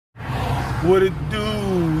What it do,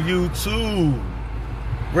 YouTube?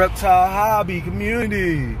 Reptile hobby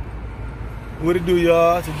community. What it do,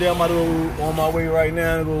 y'all? Today I'm on my way right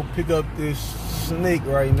now to go pick up this snake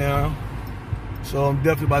right now. So I'm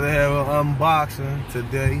definitely about to have an unboxing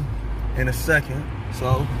today in a second.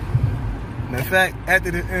 So, in fact, after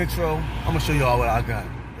the intro, I'm gonna show y'all what I got.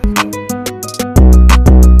 Let's go.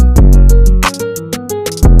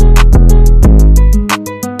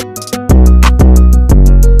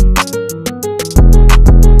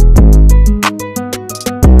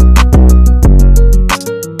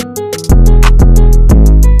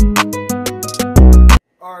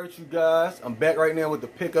 Alright, you guys, I'm back right now with the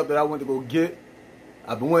pickup that I went to go get.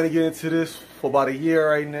 I've been wanting to get into this for about a year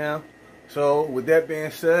right now. So with that being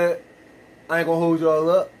said, I ain't gonna hold y'all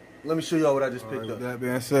up. Let me show y'all what I just picked up. With that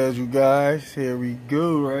being said, you guys, here we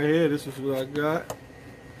go right here. This is what I got.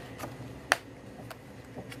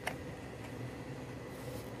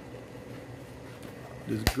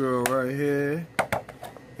 This girl right here.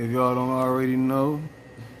 If y'all don't already know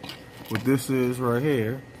what this is right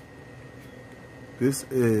here. This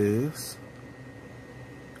is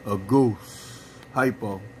a goose,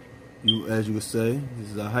 hypo. As you would say,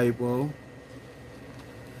 this is a hypo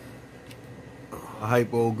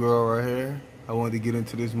girl right here. I wanted to get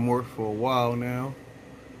into this morph for a while now.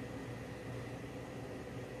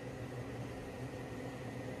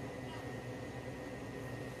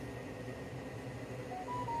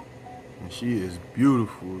 And she is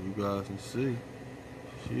beautiful, you guys can see.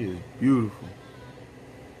 She is beautiful.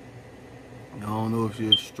 I don't know if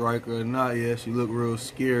she's a striker or not yet. She look real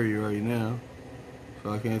scary right now.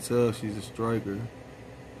 So I can't tell if she's a striker.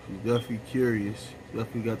 She's definitely curious. She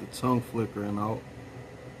definitely got the tongue flickering out.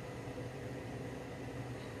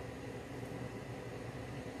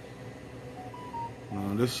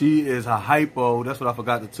 She is a hypo. That's what I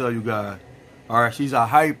forgot to tell you guys. Alright, she's a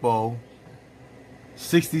hypo.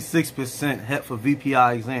 66% het for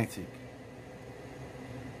VPI exantic.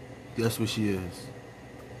 That's what she is.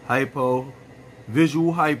 Hypo.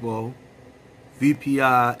 Visual hypo,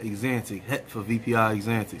 VPI exantic, het for VPI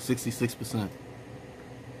exantic, 66%.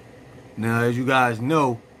 Now, as you guys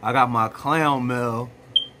know, I got my clown male.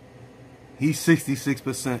 He's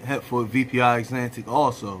 66% het for VPI exantic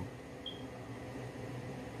also.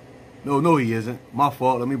 No, he isn't. My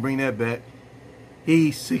fault. Let me bring that back.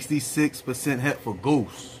 He's 66% het for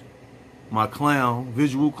ghosts. My clown,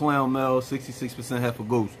 visual clown male, 66% het for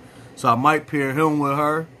ghosts. So I might pair him with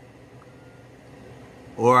her.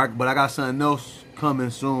 But I got something else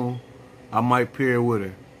coming soon. I might pair with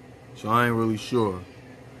her. So I ain't really sure.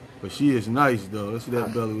 But she is nice though. Let's see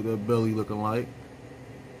that belly, what that belly looking like.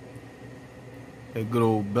 That good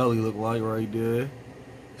old belly look like right there.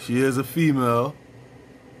 She is a female.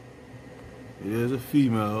 It is a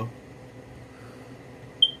female.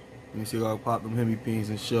 Let me see if I can pop them hemi pins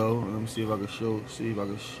and show. Let me see if I can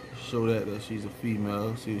show that she's a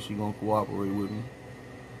female. See if she's gonna cooperate with me.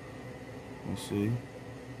 Let's see.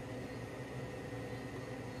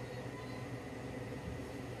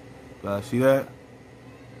 Guys, see that?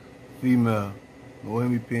 Female. No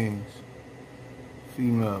hemi pins.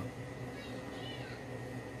 Female.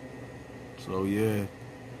 So yeah.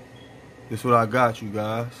 This is what I got, you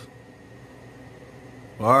guys.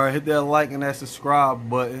 Alright, hit that like and that subscribe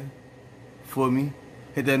button for me.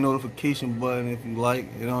 Hit that notification button if you like.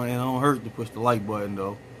 It don't hurt to push the like button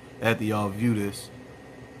though after y'all view this.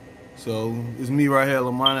 So it's me right here,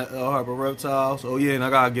 Lharper-Reptiles. Oh yeah, and I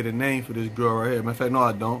gotta get a name for this girl right here. Matter of fact, no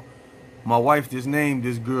I don't. My wife just named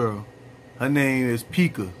this girl. Her name is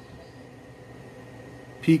Pika.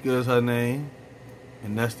 Pika is her name.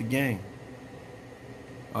 And that's the game.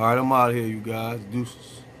 Alright, I'm out of here, you guys.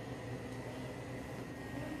 Deuces.